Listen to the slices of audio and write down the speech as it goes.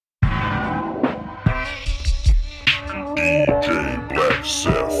DJ Black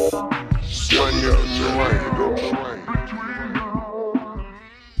Seth. Swinging in the rain.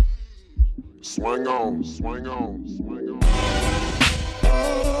 Swing on, swing on, swing on.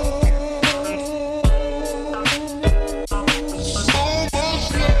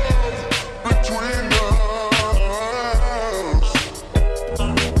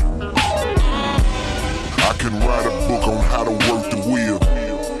 I can write a book on how to work the wheel.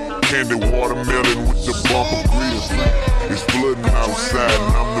 Candy watermelon with the bumper grill. It's flooding outside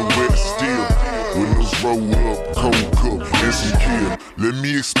and I'm the wettest still. Windows roll up, cold cup, and some kill. Let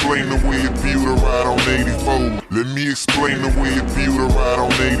me explain the way it feel to ride on 84. Let me explain the way it feel to ride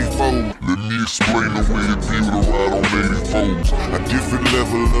on 84. Let me explain the way it feel to ride on 84s. A different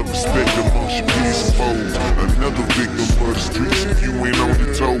level of respect amongst your peers and foes. Another victim of the streets if you ain't on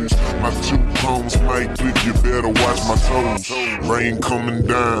your toes. My two palms might clip, you better watch my toes. Rain coming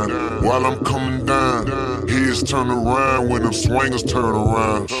down while I'm coming down. Heads turn around when them swingers turn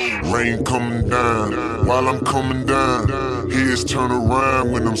around. Rain coming down while I'm coming down. Heads turn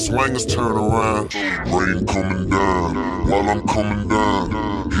around when them swingers turn around. Rain coming down while I'm coming down.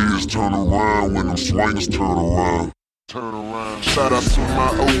 Heads turn around when them swingers turn around. Shout out to my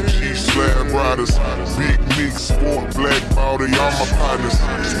OG slab riders. Big mix, sport, black body, all my partners.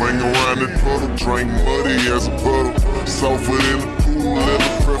 Swing around the puddle, drink muddy as a puddle. Softer than the pool,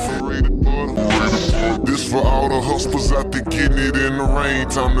 leather perforated butter. This for all the hustlers out there getting it in the rain.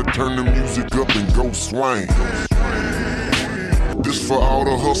 Time to turn the music up and go swing. This for all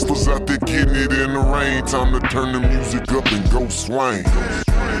the hustlers out there getting it in the rain. Time to turn the music up and go swing.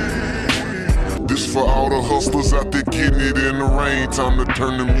 This for all the hustlers out there getting it in the rain. Time to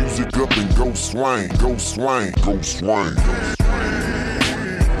turn the music up and go swing, go swing, go swing.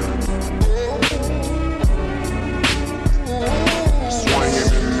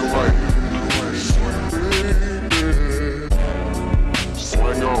 Swinging in the rain.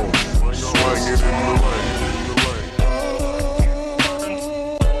 Swing on, swinging in the rain.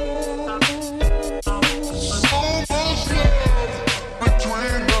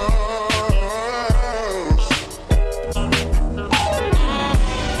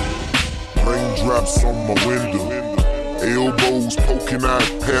 Raindrops on my window, elbows poking out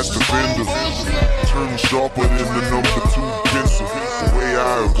past the fender. Turn sharper than the number 2 pencil. The way I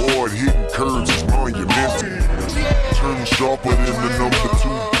avoid hitting curves is monumental. Turn sharper than the number 2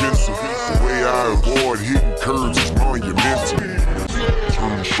 pencil. The way I avoid hitting curves is monumental.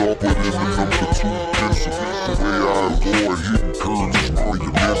 Turn sharper than the number 2 pencil. The way I avoid hitting curves is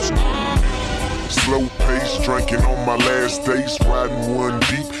monumental. Slow pace, drinking on my last days, riding one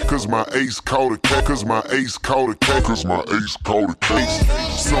deep, cause my ace caught a cat, cause my ace caught a cat, cause my ace caught a case.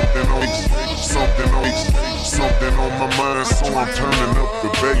 Something on my mind, so I'm turning up the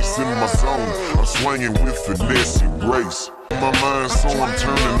bass in my zone. I'm swinging with finesse and grace. My mind, so I'm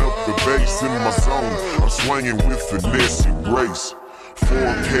turning up the bass in my zone. I'm swinging with finesse and grace.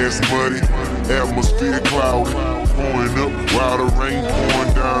 Forecast muddy, atmosphere cloudy, pouring up while the rain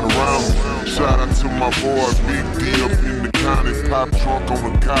pouring down around me. Shout out to my boy Big D up in the county, pop trunk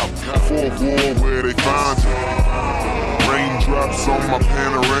on the cop, 4th ward where they find you. Raindrops on my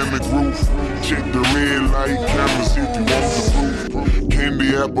panoramic roof, check the red light cameras if you want the proof.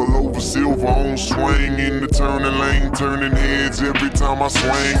 Candy apple over silver on swing in the turning lane, turning heads every time I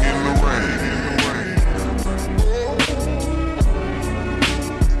swing in the rain.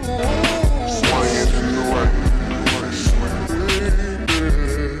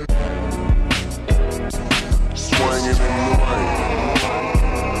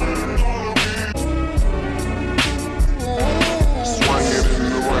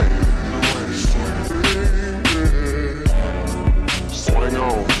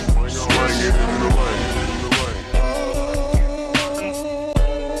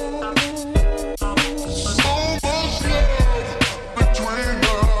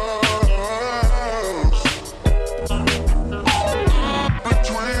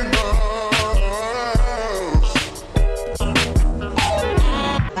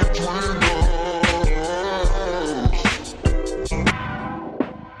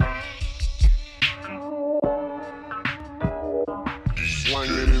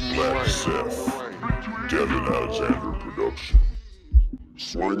 DJ Black Seth. Devin Alexander Production.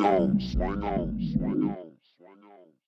 Swing on, swing on, swing on.